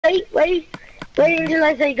Wait until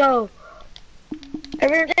I say go.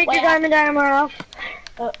 Everyone take your diamond armor off.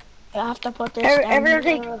 I have to put this down. Everyone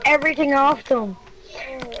take everything off them.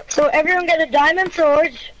 So everyone get a diamond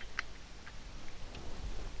sword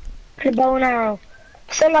and a bow and arrow.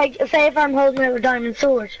 So like, say if I'm holding out a diamond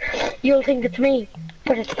sword, you'll think it's me,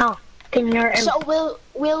 but it's not. Then you're out. So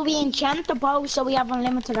will we enchant the bow so we have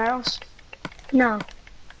unlimited arrows? No.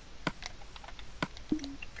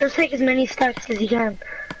 Just take as many stacks as you can.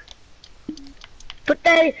 But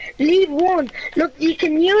they leave one. Look, you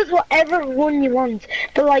can use whatever one you want,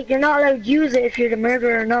 but like you're not allowed to use it if you're the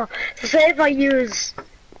murderer or not. So say if I use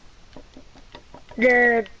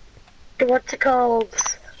the what's it called?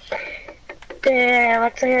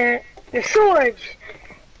 The sword.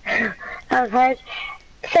 That was hard.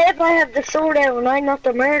 Say if I have the sword out and I'm not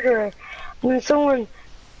the murderer, when someone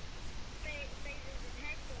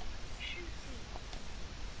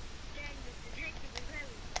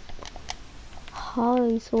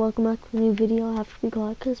Hi, so welcome back to a new video after we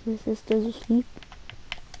got because my sister's asleep.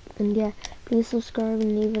 And yeah, please subscribe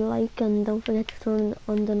and leave a like, and don't forget to turn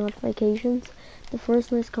on the notifications. The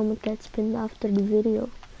first nice comment gets pinned after the video.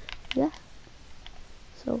 Yeah,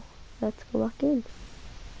 so let's go back in.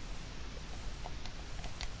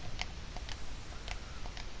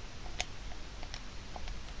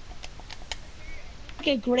 Like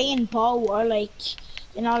a green bow, or like,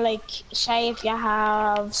 you know, like say if you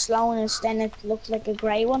have slowness, then it looks like a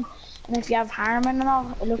grey one, and if you have harmon and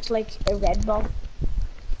all, it looks like a red bow.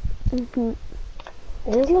 It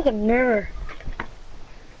does look a mirror.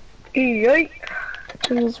 Yay!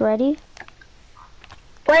 Who's ready?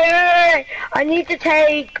 Wait! I need to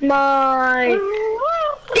take my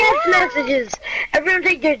death messages. Everyone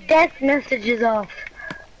take their death messages off.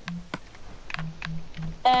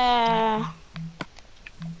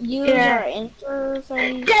 User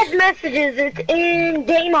interface. Death messages, it's in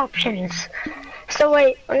game options. So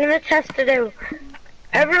wait, I'm gonna test it out.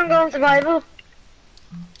 Everyone go on survival.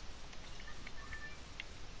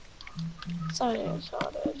 Sorry.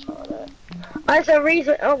 I saw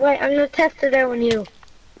reason. Oh wait, I'm gonna test it out on you.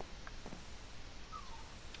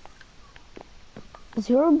 Is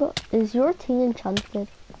your team enchanted?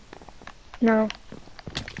 No.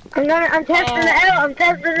 I'm testing it out. I'm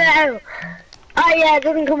testing it out. Oh yeah, it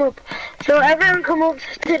doesn't come up. So everyone come up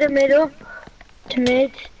to the middle. To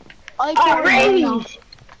mid. Raise!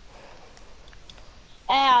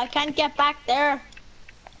 I can't get back there.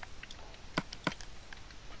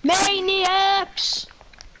 Maniacs!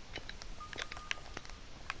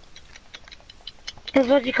 That's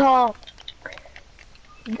what you call.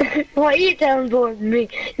 What are you telling board me?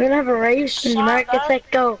 You're gonna have a race and mark it, let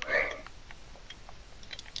go.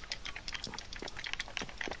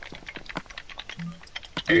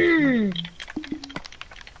 Hey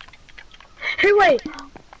wait!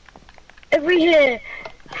 If we hit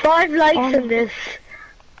 5 likes on this,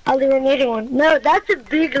 I'll do another one. No, that's a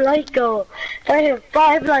big like goal. If I hit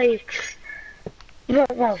 5 likes.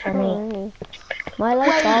 Well, for me. My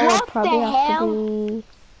like goal would probably have to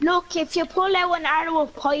be... Look, if you pull out an arrow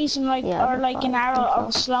of poison, like, or like an arrow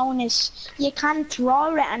of slowness, you can't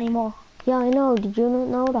draw it anymore. Yeah, I know. Did you not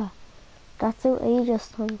know that? That's outrageous,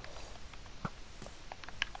 Thomas.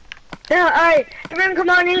 Yeah, alright. Everyone come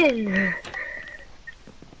on in.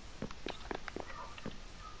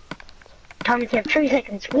 Thomas, you have 3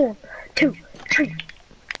 seconds. 1, 2, 3.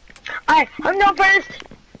 Alright, I'm going first.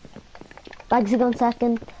 Bagsy going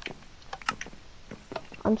second.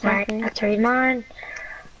 I'm second. Alright, that's read mine.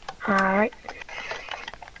 Alright.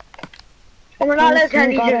 And we're not allowed to tell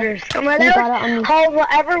each other's. And we're allowed to hold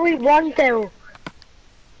whatever we want to.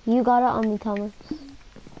 You got it on me, Thomas.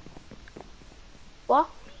 What?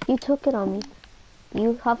 You took it on me.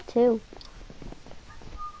 You have 2.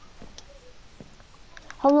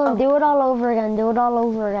 Hold on, do it all over again. Do it all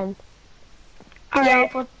over again.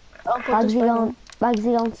 Alright.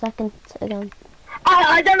 Bagsy on second again.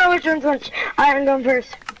 I don't know which one's which. Alright, I'm going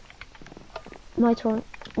first. My turn.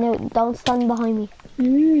 No, don't stand behind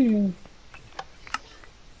me.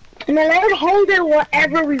 I'm allowed to hold it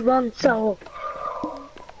whatever we want, so...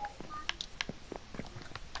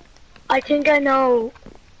 I think I know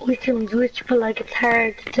which one's which, but like it's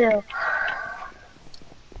hard to tell.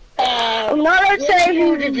 I'm not allowed to say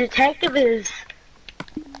who the detective is.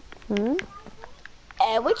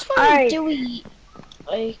 Which one do we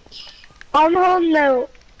like? I'm holding out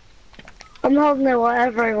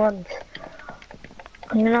whatever I want.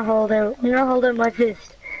 I'm gonna hold out my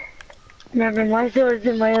fist. Remember, my sword's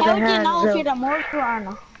in my other hand. How do you know if you're the murderer or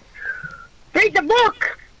not? Read the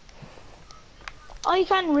book! Oh, you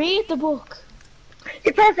can't read the book.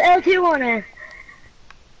 You press L2 on it.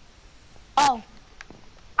 Oh.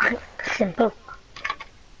 simple.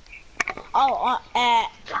 Oh,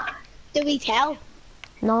 do we tell?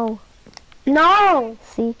 No. No!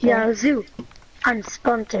 Secret. Yeah, Zoo. I'm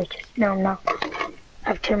sponsored. No, I'm not. I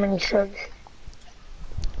have too many subs.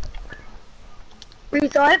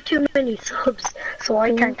 Reese, I have too many subs, so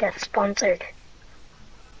I can't get sponsored.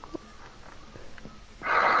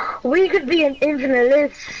 We could be an infinite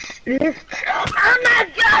list. Oh my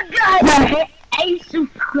god, guys! I hate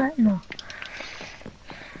subscribe. No.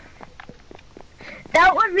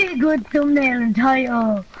 That would be a good thumbnail and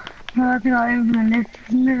title. Nothing about infinite list,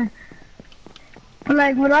 isn't it? But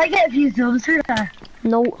like, would I get a few subs for that?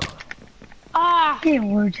 No. Ah, It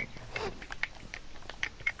would.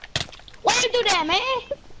 why do that, man?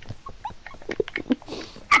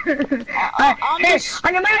 I'm Here, just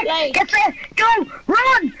on your mark, like- get set, go,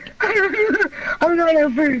 run! I'm gonna go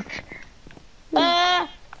first.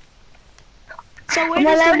 So where I'm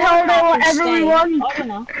does allowed the to hold water on whatever stay? we want. I don't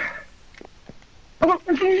know.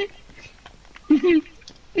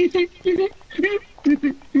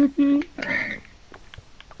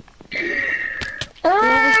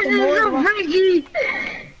 Ah, the this is so murderer? freaky.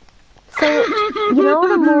 So, you know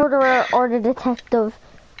the murderer or the detective?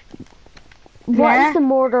 What Yeah? is the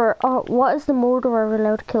murderer? What is the murderer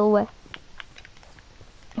allowed to kill with?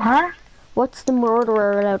 Huh? What's the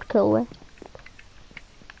murderer allowed to kill with?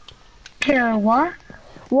 Kill what?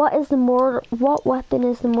 What weapon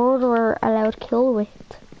is the murderer allowed to kill with?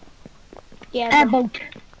 Yeah, A boat.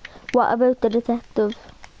 What about the detective?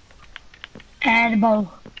 The boat.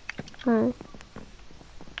 Hmm.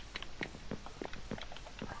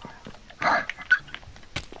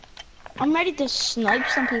 I'm ready to snipe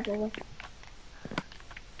some people with.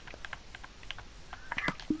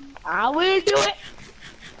 I will do it.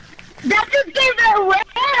 That just gave it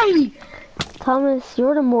away! Thomas,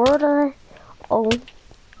 you're the murderer. Oh,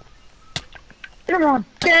 Come on.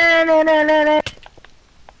 Come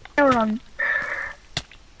on.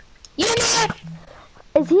 You know it.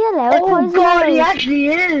 is he allowed Oh poison god, he arrows? actually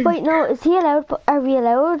is! Wait, no, is he allowed? Are we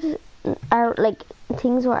allowed? Like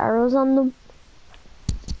things with arrows on them?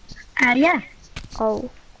 Yeah. Oh,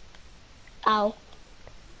 Ow.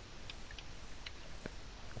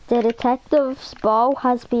 the detective's bow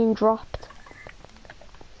has been dropped.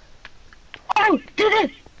 Oh, did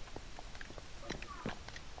it!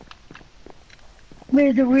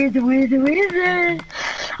 Where's it?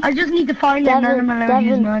 I just need to find an Devin, animal and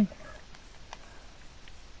use Devin. mine.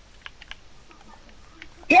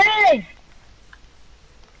 Yay!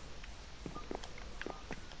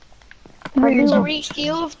 Where is So it? Reese, do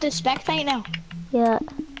you have to spectate now? Yeah.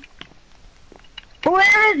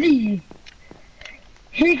 Where is he?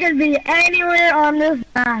 He can be anywhere on this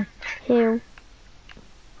map. Who?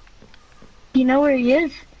 Do you know where he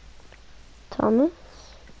is? Thomas?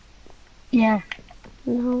 Yeah.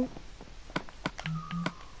 No.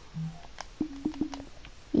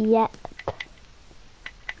 Yep.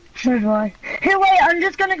 So do I. Here, wait, I'm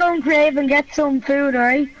just gonna go and crave and get some food,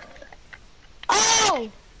 alright? Oh!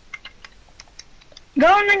 Go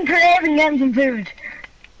on and crave and get some food.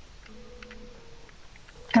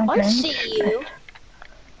 I Okay. see you.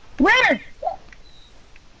 Where?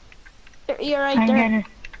 You're right I'm there. gonna...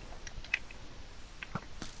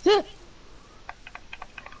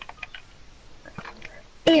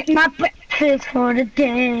 Eat my breakfast for the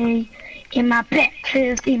day. Eat my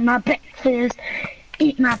breakfast, eat my breakfast.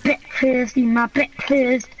 Eat my breakfast, eat my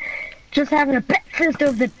breakfast. Just having a breakfast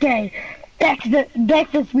of the day.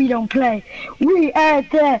 Breakfast we don't play. We are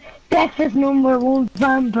the breakfast #1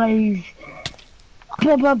 fan plays.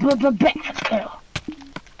 Breakfast kill.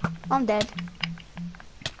 I'm dead.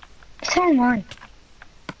 So am I.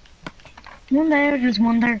 One day I just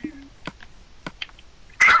wonder.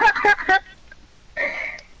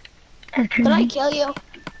 Did I kill you?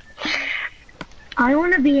 I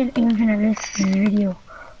want to be an Infinite Lists video.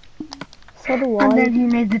 So do And I. then you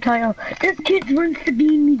made the title. This kid wants to be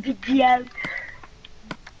in the video.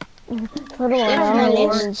 So do I. Here's I my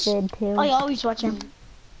always list. did too. I always watch him.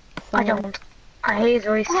 I don't. I hate his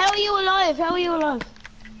voice. How are you alive? How are you alive?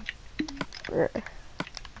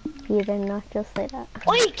 You did not just say that.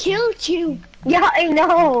 I killed you. Yeah, I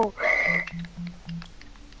know.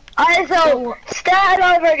 Alright, so start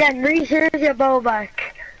over again. Research your bow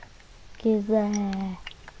back. Give that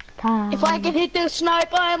time. If I can hit this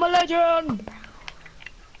sniper, I'm a legend.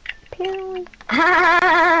 Pew.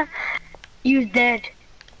 You dead.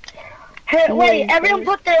 Hey, wait, Yeah, everyone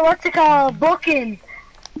put their what's it called book in.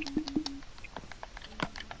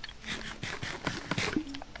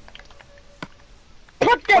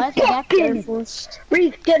 Put the Let's get book there in. first.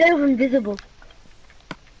 Reese, get out of invisible.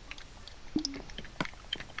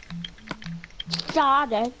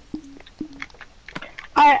 Got it.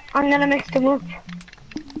 Alright, I'm gonna mix them up.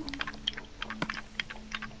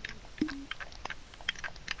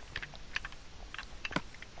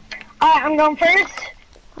 Alright, I'm going first.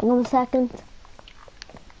 I'm going second.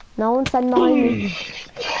 No one said behind me.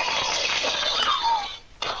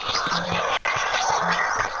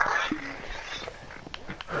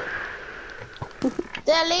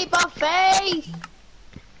 The leap of faith!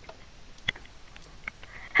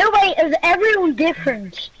 Hey, wait, is everyone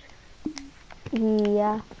different?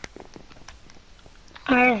 Yeah.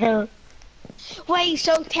 Alright, so Wait,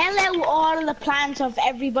 so tell out all the plans of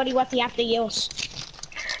everybody what they have to use.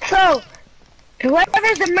 So,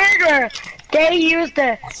 whoever's the murderer, they use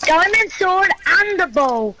the diamond sword and the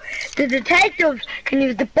bow. The detectives can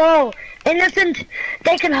use the bow. Innocent,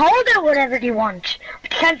 they can hold it whatever they want,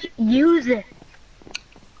 but can't use it.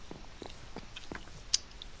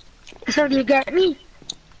 So do you get me?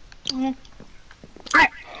 Mhm. Alright,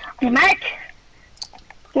 on your mark.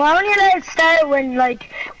 We're only allowed to start when, like,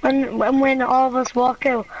 when all of us walk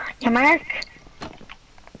out. Your mark.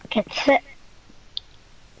 Get set.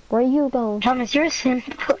 Where are you going? Thomas, you're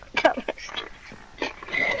simple. Thomas.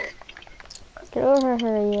 Get over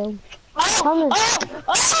here, you. Thomas.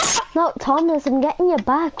 Oh! No, Thomas, I'm getting you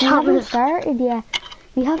back. We haven't Thomas. started yet.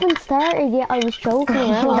 We haven't started yet. I was joking You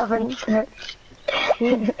around. haven't said.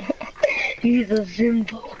 He's a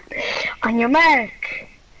simple. On your mark.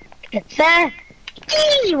 Get set.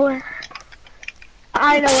 Ew.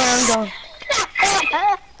 I know where I'm going.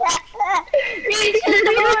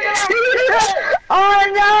 Oh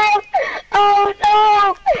no! Oh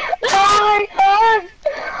no! Oh my god!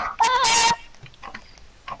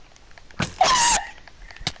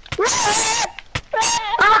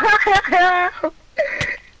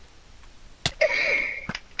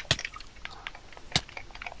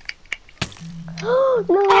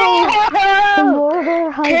 No! The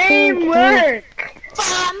murder has been killed. Teamwork!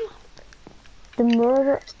 The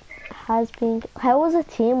murder has been... How was it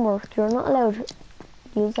teamwork? You're not allowed to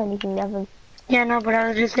use anything, Evan. Yeah, no, but I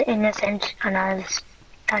was just innocent and I was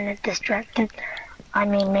kind of distracted. I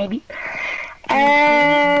mean, maybe.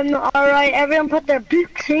 Alright, everyone put their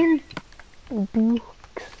books in. Books.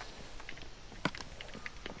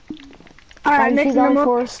 Alright, Bagsy mixing gone them up.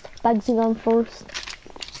 first. Bagsy gone first.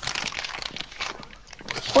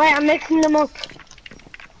 Wait, I'm mixing them up.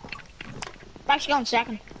 Actually going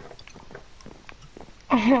second.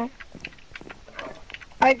 I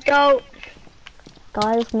go.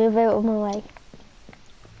 Guys, move out of my way.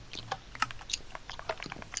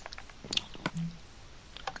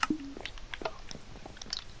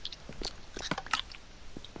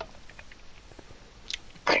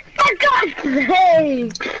 For God's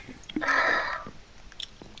sake!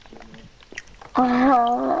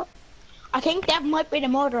 Oh, I think that might be the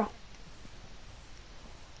murderer.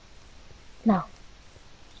 no.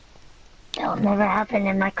 That'll never happen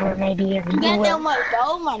in my career, maybe if you Get will. down my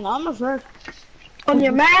door, man. I'm afraid. On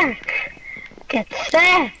your mark. Get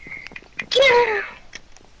set. Yeah.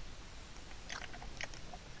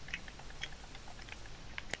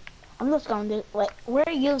 I'm just going to... Wait, where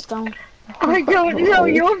are you going? I don't know,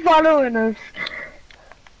 you're following us.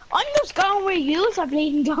 I'm just going where you are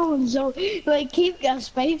bleeding going, so, like, keep your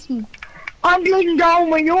space. I'm bleeding down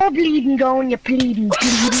when you're bleeding down, you bleeding.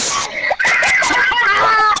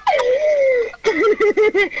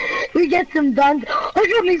 We get some bands. I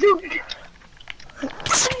got me sword.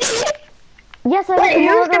 Yes, I got Wait, the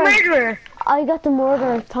who's the murderer. murderer? I got the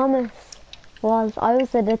murderer. Thomas was. I was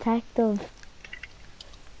the detective.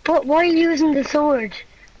 But why are you using the sword?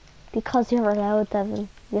 Because you're allowed, Devin.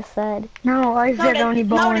 You said. No, I said only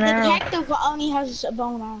bow no, and the arrow. detective only has a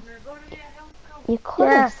bow and arrow. You could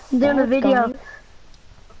Yeah, have I'm doing a said, video. guys.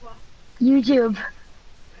 YouTube.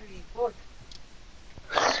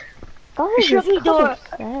 Guys, Shut you me could door. have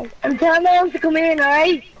said. I'm telling them to come in,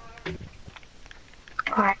 alright?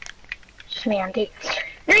 Alright. It's me, Auntie.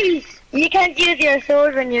 Please, you can't use your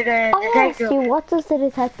sword when you're the I asked detective. you, what does the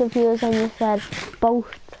detective use? And you said, both.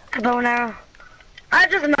 A bow and arrow. I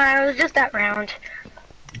doesn't matter, it was just that round.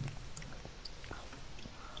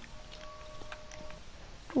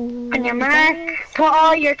 On your mark, put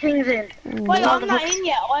all your things in. Wait, all I'm the not books. in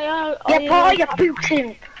yet. Yeah, put all your boots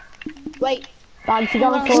in. Wait, Bagsy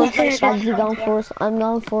going No, first. it's not Bagsy going first. I'm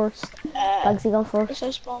going first. Bagsy going first. is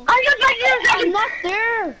I spawn? I just back in a I'm second. not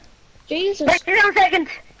there. Jesus, Back in a second.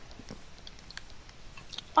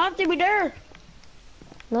 I have to be there.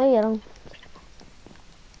 No, you don't.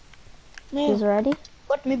 He's No, ready.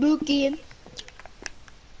 put me bookie in.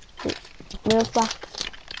 Move back.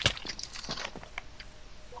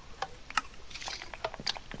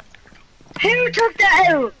 Who took that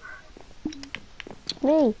out?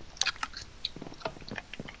 Me.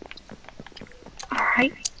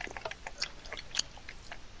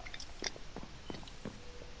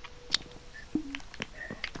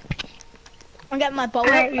 get my bow out.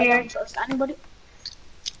 Right, I yeah. don't trust anybody.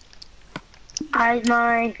 Eyes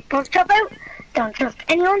my book top out. Don't trust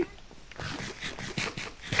anyone.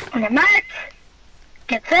 On your mark.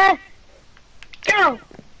 Get set. Go.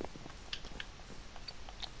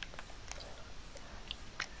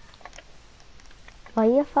 Why are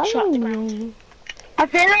you Shot the following ground. me? I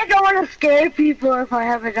feel like I want to scare people if I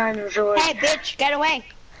have a diamond sword. Hey, bitch, get away.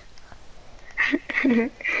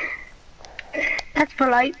 That's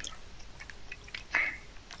polite.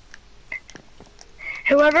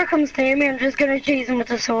 Whoever comes near me, I'm just gonna chase him with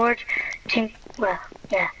a sword. Think, well,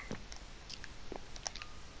 yeah.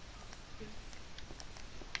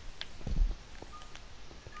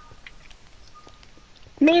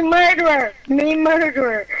 Me murderer! Me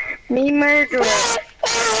murderer! Me murderer!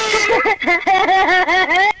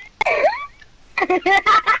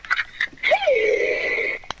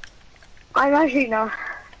 I'm actually not.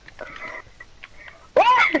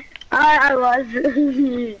 What? I was.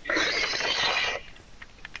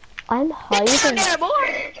 I'm hiding. There,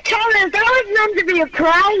 boy. Thomas, that was meant to be a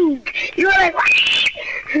prank. You were like,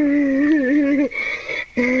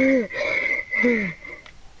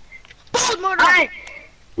 Bold murder. alright,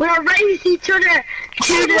 we'll race each other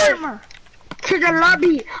to the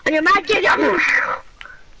lobby. On your mark, get up.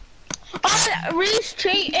 Oh, Reese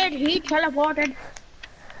cheated. He teleported.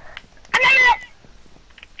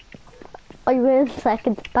 I win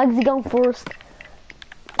second. Bagsy going first.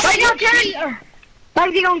 Bagsy on third. Cheater.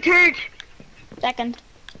 Bagsy on third. Second.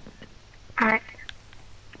 Alright.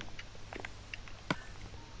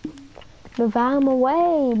 Move out of my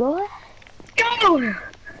way, boy. Go!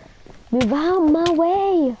 Move out of my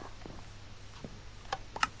way.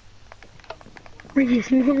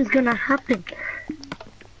 Reese, nothing's gonna happen.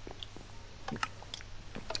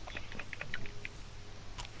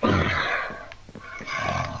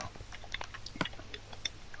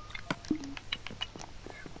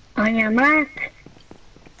 On your mark,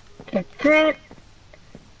 get set.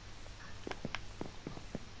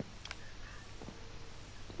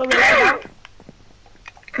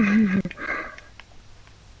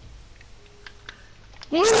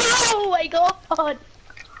 Oh my god.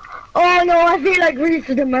 Oh no, I feel like Reese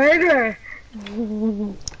is the murderer.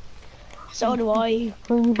 So do I. He's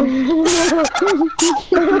gonna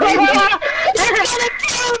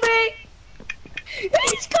kill me.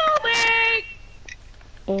 He's coming.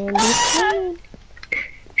 And it's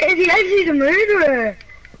Is he actually the murderer?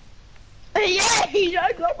 Yeah, he's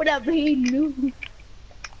not going with that being new.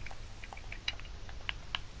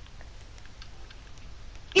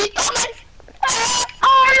 He's coming.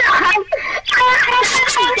 Oh no!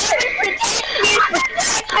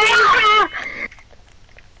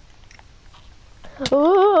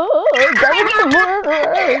 oh, that was the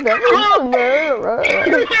murderer. That was the murderer.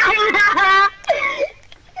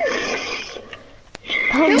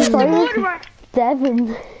 Who's the murderer?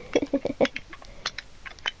 Devin.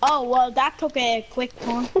 Oh, well, that took a quick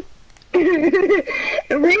turn.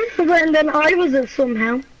 Reese and then I was it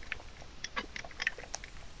somehow.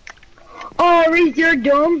 Oh, Reese, you're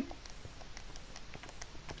dumb.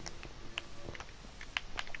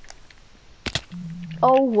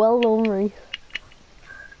 Oh, well done, Reese.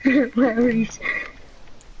 Well, Reese.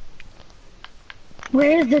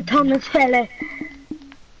 Where's the Thomas fella?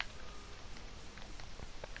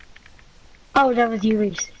 Oh, that was you,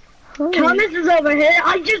 Reese. Thomas is over here.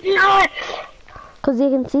 I just know it. Because you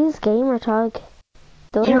can see his gamer tag.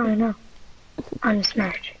 Don't Yeah, you? I know. I'm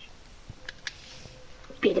smart.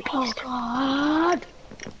 Be the Oh, beast. God.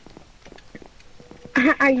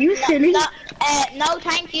 Are you silly? No,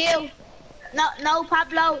 thank you. No,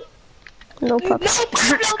 Pablo. No problem. No,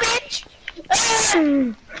 Pablo, bitch.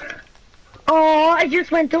 Oh, I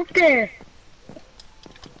just went up there.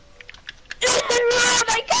 Run,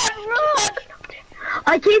 I can't run.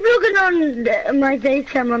 I keep looking on my face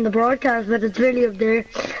cam on the broadcast, but it's really up there.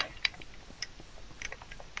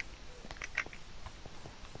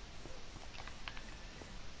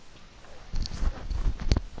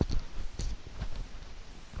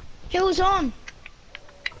 Who's on?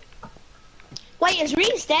 Wait, is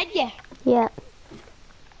Reese dead yet? Yeah.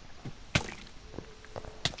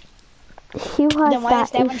 Who has Then why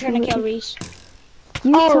is that Devin trying to issue? kill Reese?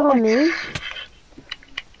 You Oh, tell me.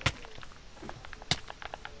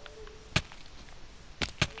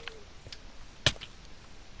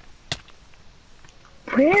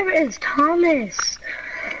 Where is Thomas?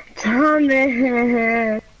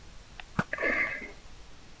 Thomas.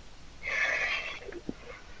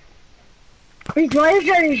 Reese, why are you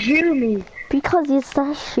trying to shoot me? Because you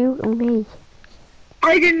started shooting me.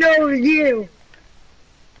 I didn't know it was you.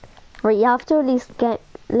 Right, you have to at least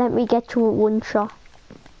let me get you with one shot.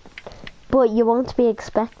 But you won't be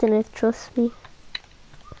expecting it, trust me.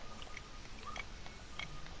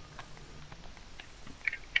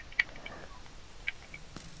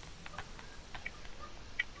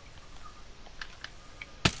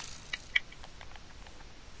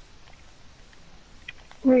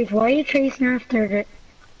 Wait, why are you chasing after it?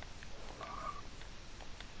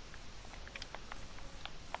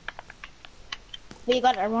 We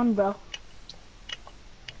gotta run, bro.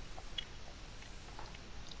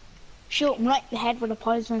 Shoot him right in the head with a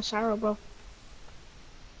poisonous arrow, bro.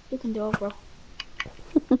 You can do it, bro.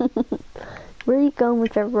 Where are you going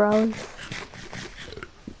with your bros?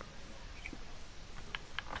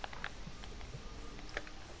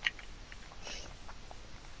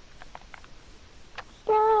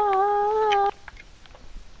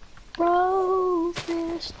 Bro,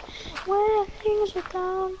 fist, where things are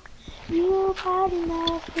down, you've had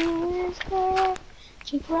enough. Who is there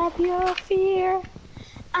to grab your fear?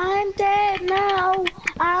 I'm dead now,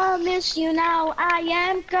 I'll miss you now. I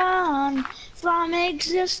am gone from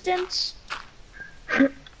existence.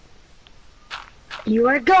 You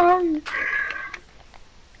are gone.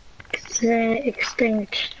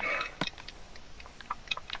 Extinct.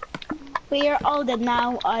 We are all dead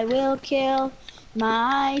now, I will kill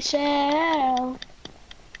myself.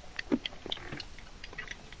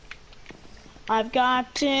 I've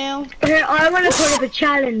got to. Here, I want to put up a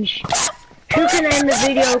challenge. Who can end the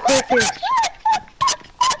video quickest?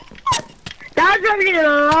 That's probably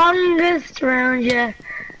the longest round, yeah.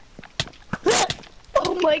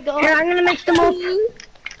 Oh my god. Here, I'm gonna mix them up.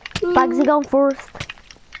 Bagsy going first.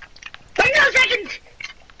 Wait, no, second!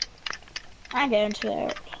 I'm going to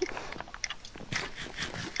there.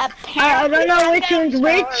 I don't know which one's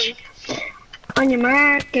which. On your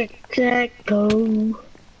mark, get set, go.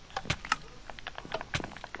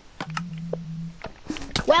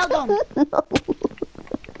 Well done.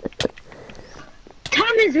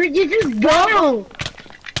 Thomas, would you just go?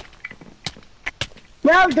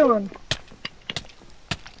 Well done.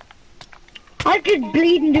 I could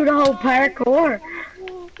bleed and do the whole parkour.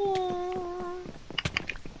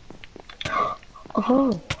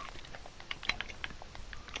 Oh.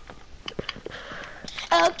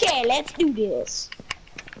 Okay, let's do this.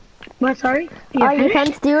 What, sorry? Oh, you finished?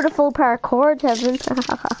 can't do the full parkour, Kevin.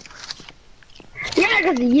 Yeah,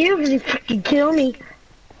 because you fucking kill me.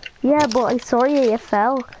 Yeah, but I saw you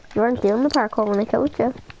fell. You weren't doing the parkour when I killed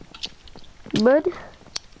you. But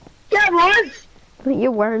Yeah, it was.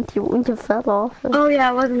 you weren't, you fell off. Oh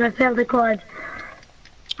yeah, it wasn't. I failed the quad.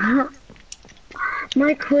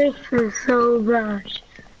 My quiz is so bad.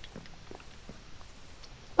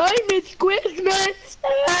 I miss Christmas.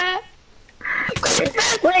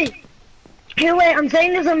 Wait. Here, wait. I'm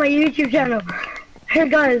saying this on my YouTube channel. Here,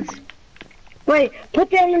 guys. Wait. Put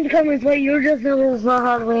down in the comments what your dress number is for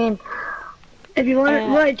Halloween. If you want it.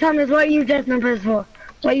 Wait, Thomas, what your dress number is for?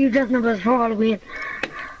 What your dress number is for Halloween?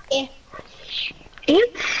 8. 8?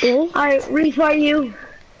 Eh? Alright, Reese, what are you?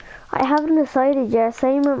 I haven't decided yet.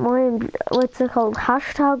 Same with mine. What's it called?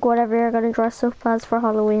 Hashtag whatever you're gonna dress up as for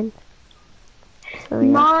Halloween. So, yeah.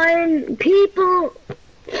 Mine, people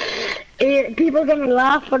are gonna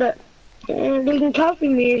laugh at it. They can copy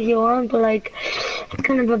me if you want, but like, it's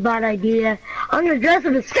kind of a bad idea. I'm gonna dress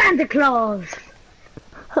up as Santa Claus.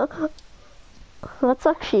 That's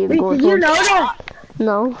actually a Wait, good did you one. know that?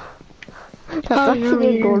 No. That's Oh,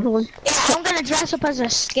 actually a no, good one. Yeah, I'm gonna dress up as a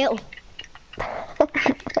Skittle.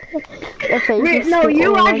 Your face Wait, is no, still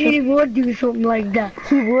you all actually would do something like that. over.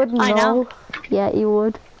 He would, I no. know. Yeah, he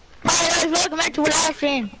would. Hey, welcome back to a live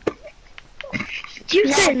stream. You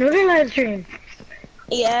said another live stream.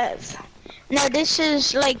 Yes. No, this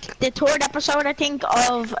is like the 3rd episode, I think,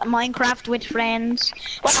 of Minecraft with friends.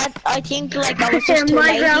 Well, I think like I was just too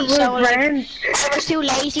Minecraft lazy, with so like, friends. I was too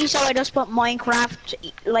lazy, so I just put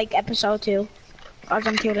Minecraft like episode 2. Cause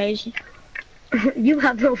I'm too lazy. You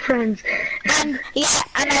have no friends. And yeah,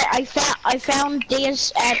 and I found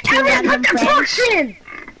these 2 Everyone random put the books friends.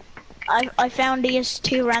 in! I found these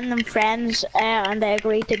 2 random friends, and they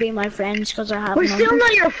agreed to be my friends because I have We're numbers. still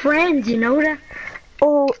not your friends, you know that?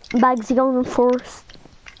 Oh, Bagsy going first.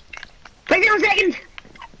 Wait a second.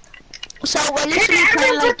 So we're Did literally playing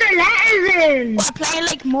everyone like put their letters in? we're playing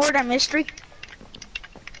like Murder Mystery.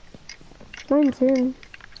 Mine's in.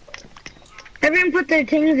 Everyone put their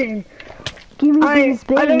things in. Give me I these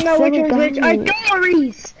big don't know which silly one's which. I guys. don't know,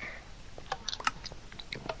 Reese.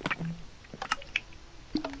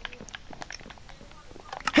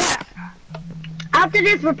 After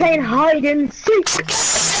this, we're playing hide and seek.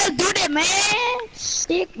 Do that, man.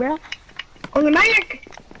 Sick, bro. On the mic.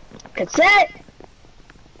 Get set.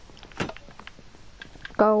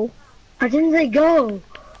 Go. I didn't say go.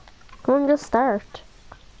 Come on, just start.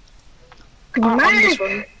 I'm Man, just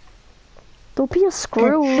running. Don't be a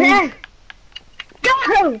screw. that's it.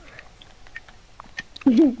 Go!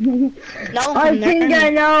 No, I think I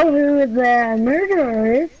know who the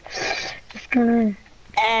murderer is. Just gonna...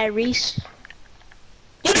 Reese.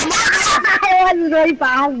 I was right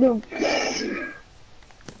past him.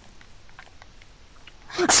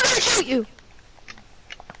 I'm gonna shoot you.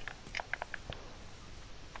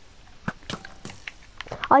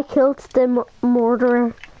 I killed the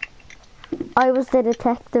murderer. I was the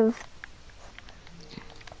detective.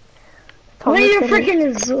 Thomas Wait, your did it.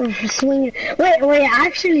 freaking is swinging. Wait,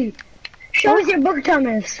 actually. Show us your book,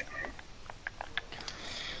 Thomas.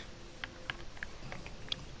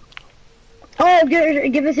 Oh,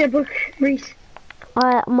 give us your book, Reese.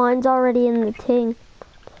 Mine's already in the thing.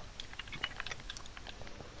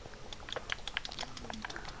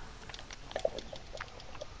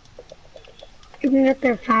 You can get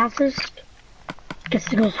there fastest. Gets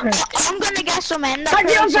to go first. I'm gonna get some ender Back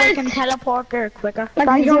pearls down so I first. can teleport there quicker. Let's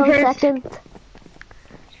Back go on first. second.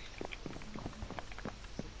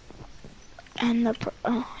 And the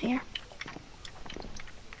here.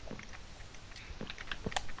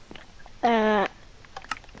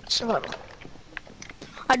 Survival.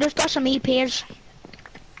 I just got some EPs.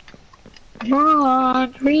 Come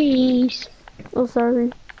on, Reese. Oh,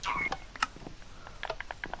 sorry.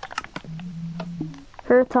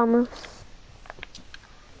 Here, Thomas.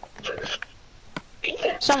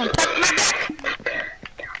 Someone took my back.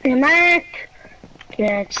 Your mark.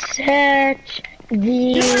 Get set. No,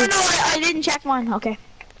 The... I didn't check mine. Okay.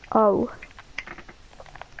 Oh.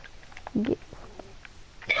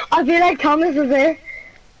 I feel like Thomas is there.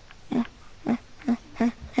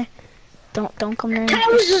 Don't come near me.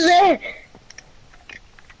 Thomas is there.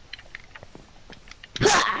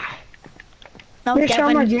 No, We're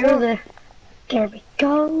showing my Kevin, viewers there. There we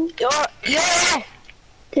go. yeah.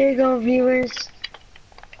 There you go, viewers.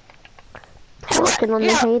 Working on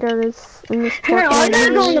the haters. I'm just Here, working I on gotta the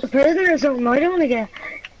go haters. into prison or something. I don't wanna get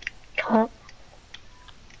caught.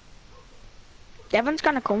 Devin's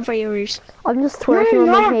gonna come for you, Reese. I'm just No, working on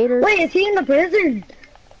no. the haters. Wait, is he in the prison?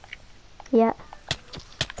 Yeah.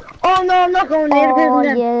 Oh no, I'm not going near the Oh, prison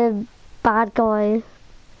then. yeah, bad guy.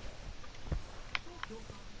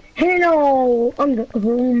 Hey, no, I'm the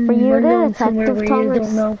Were you I'm the going somewhere detective, where you Thomas?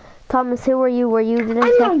 don't know. Thomas, who were you? Were you the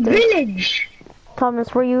I'm in a detective? village.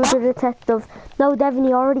 Thomas, were you the detective? No, Devin,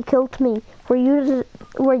 you already killed me. Were you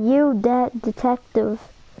the detective?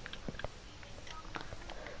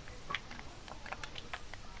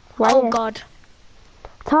 Oh Wyatt. God.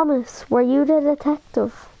 Thomas, were you the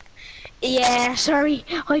detective? Yeah, sorry.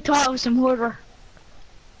 I thought I was a murderer.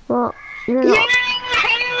 Well, you're not.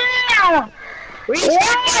 Yeah! Reese,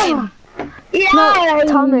 Yeah! Yeah! No,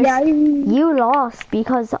 Thomas, yeah. you lost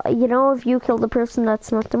because, you know, if you kill the person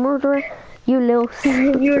that's not the murderer, you lose.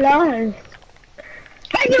 You lost.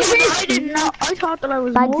 I didn't know. I thought that I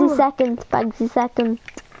was Bagsy murderer. second, Bagsy second.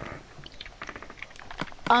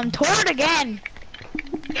 I'm third again.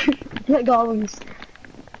 Like always.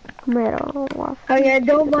 Come here, oh, what? Oh yeah,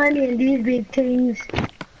 don't mind me in these big things.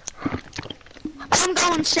 I'm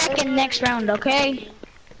going second next round, okay?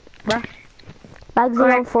 Bruh. Bagsy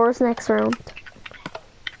Alright. on fourth next round.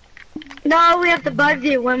 No, we have to budge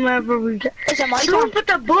it whenever we get. Is it my Someone turn? put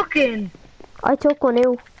the book in. I took one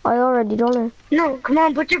out. I already done it. No, come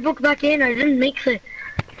on, put your book back in. I didn't mix it.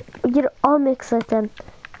 I'll mix it then.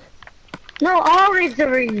 No, all is the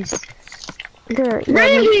Reese. There,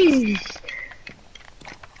 yeah, Reese!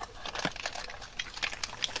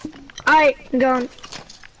 Alright, I'm going.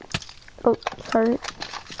 oh, sorry.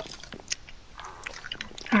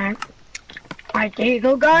 Alright. Alright, there you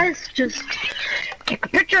go, guys. Just take a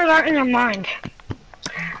picture of that in your mind.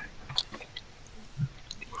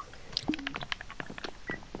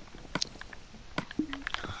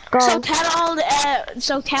 Go.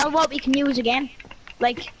 So tell what we can use again.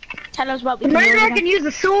 Like, tell us what we The can use murderer again. can use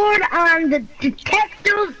a sword, and the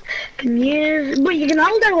detectives can use... Well, you can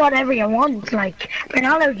all do whatever you want, like, but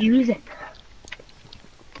not allowed to use it.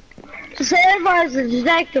 So say if I was a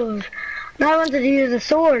detective, and I wanted to use a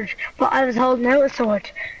sword, but I was holding out a sword,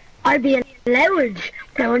 I'd be allowed,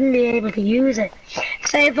 but I wouldn't be able to use it.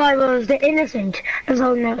 Say if I was the innocent, and was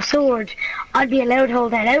holding out a sword, I'd be allowed to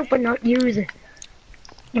hold that out, but not use it.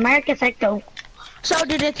 The mark is like though. So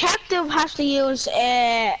the detective has to use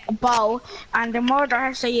a bow, and the murderer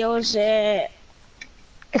has to use a...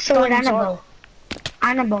 A sword Gun and a sword. bow.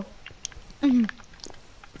 And a bow.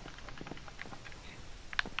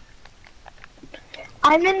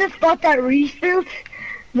 I'm in the spot that Reese built,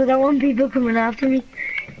 but I want people coming after me.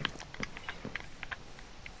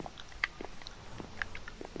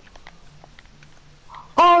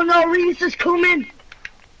 coming.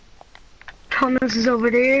 Thomas is over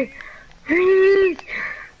there. Freeze.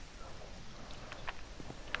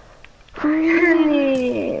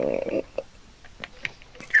 Freeze.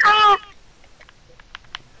 Ah.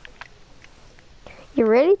 You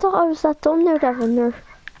really thought I was that dumb there, Devin? Or...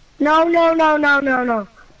 No. You're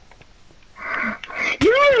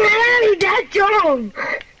really that dumb.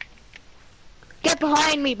 Get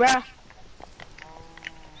behind me, bruh.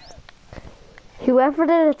 Whoever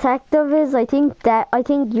the detective is, I think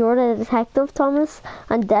you're the detective, Thomas,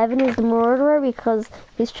 and Devin is the murderer because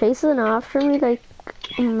he's chasing after me like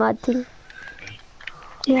a mad thing.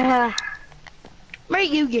 Yeah. Where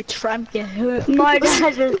you get tramped, you hood. My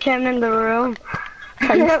dad just came in the room.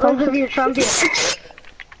 That was to be a champion.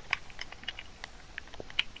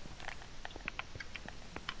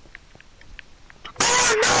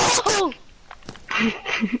 Oh no!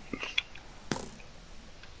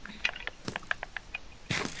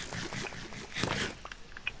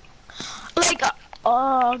 Like,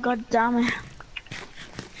 oh god damn it.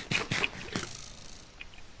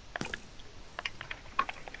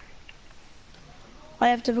 I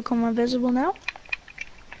have to become invisible now?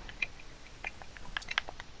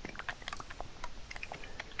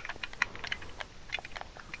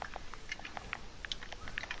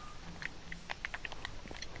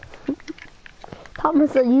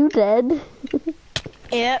 Thomas, are you dead?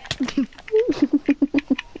 Yep.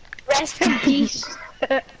 Rest in peace.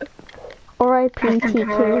 R.I.P.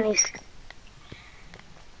 TK.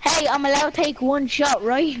 Hey, I'm allowed to take one shot,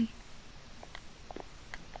 right?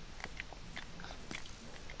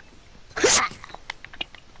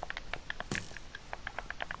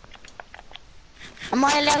 Am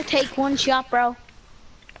I allowed to take one shot, bro?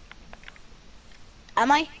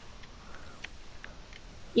 Am I?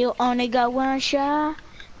 You only got one shot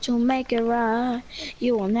to make it right.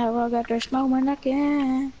 You will never get this moment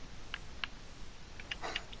again.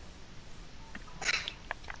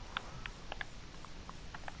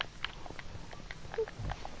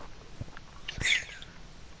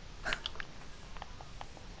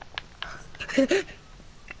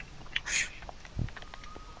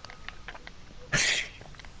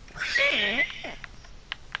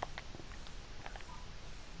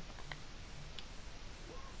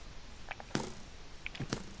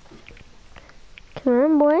 Come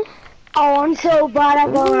on, boy. Oh, I'm so bad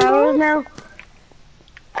at bow and arrows now.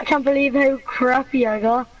 I can't believe how crappy I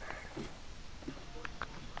got.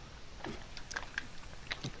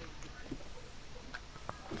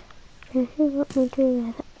 Let me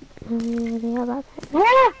do that.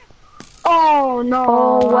 Ah! Oh no!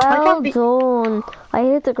 Oh, I well can't be. done. I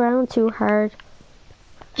hit the ground too hard.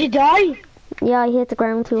 Did you die? Yeah, I hit the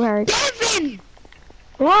ground too hard. Devin!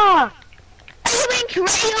 What? Are you being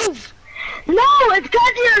creative? No, it's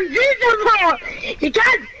because you're invisible. You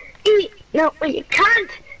can't eat. No, you can't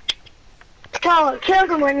kill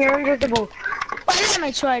them when you're invisible. Well, let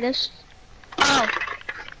me try this. Oh.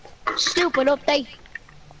 Stupid update.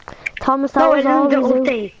 Thomas, that No, was it's all the we do.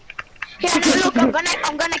 update. Here, now look, I'm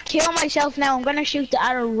gonna kill myself now. I'm gonna shoot the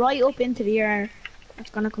arrow right up into the air. It's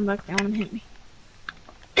gonna come back down and hit me.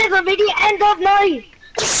 This will be the end of my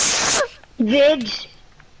vid.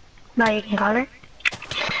 Now you can call it.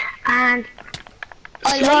 And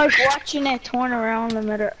I like watching it turn around a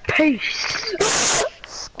minute. peace.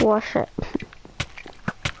 Squash it.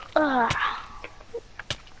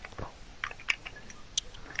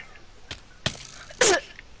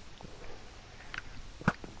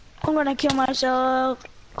 I'm gonna kill myself.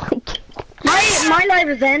 My life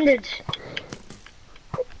has ended.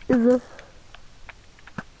 Is this?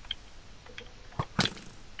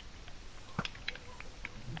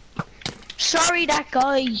 Sorry that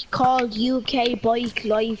guy called UK Bike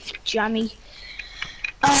Life Jammy.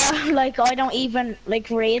 Like I don't even like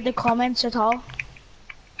read the comments at all.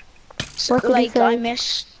 So, What did he like say? I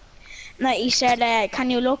missed. Like he said, can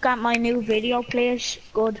you look at my new video, please?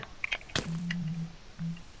 Good.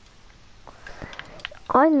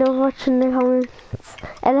 I love watching the comments.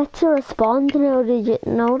 It lets you respond now. Did you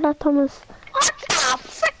know that, Thomas? What the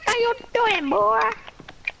frick are you doing, boy?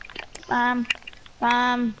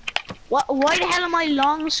 Why the hell am I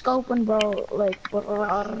long scoping, bro? Like,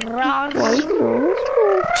 Why you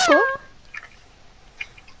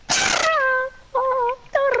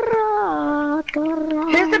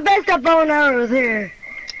Here's the best of bow and arrows here.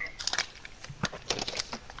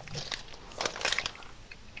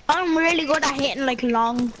 I'm really good at hitting like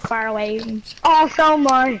long, far away. Oh, so am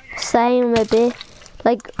I. Same a bit.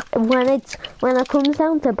 Like when it comes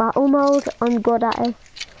down to battle mode, I'm good at it.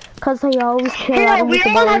 Cause I always kill Hey, them we with the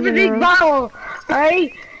all bow have a and big arrow. battle,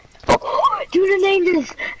 alright? Do the name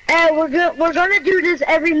this. We're gonna do this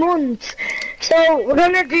every month. So we're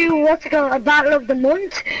gonna do what's it called, a battle of the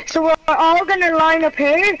month. So we're all gonna line up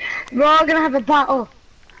here. We're all gonna have a battle.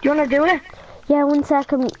 Do you wanna do it? Yeah, 1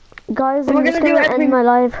 second, guys. We're I'm just gonna do gonna end my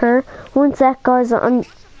live here. 1 sec, guys. I'm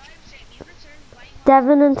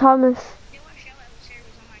Devin and Thomas.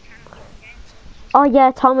 Oh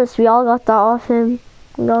yeah, Thomas. We all got that off him.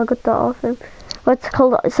 What's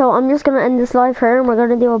called? So I'm just gonna end this live here, and we're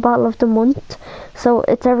gonna do a battle of the month. So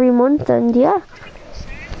it's every month, and yeah.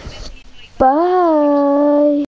 Bye.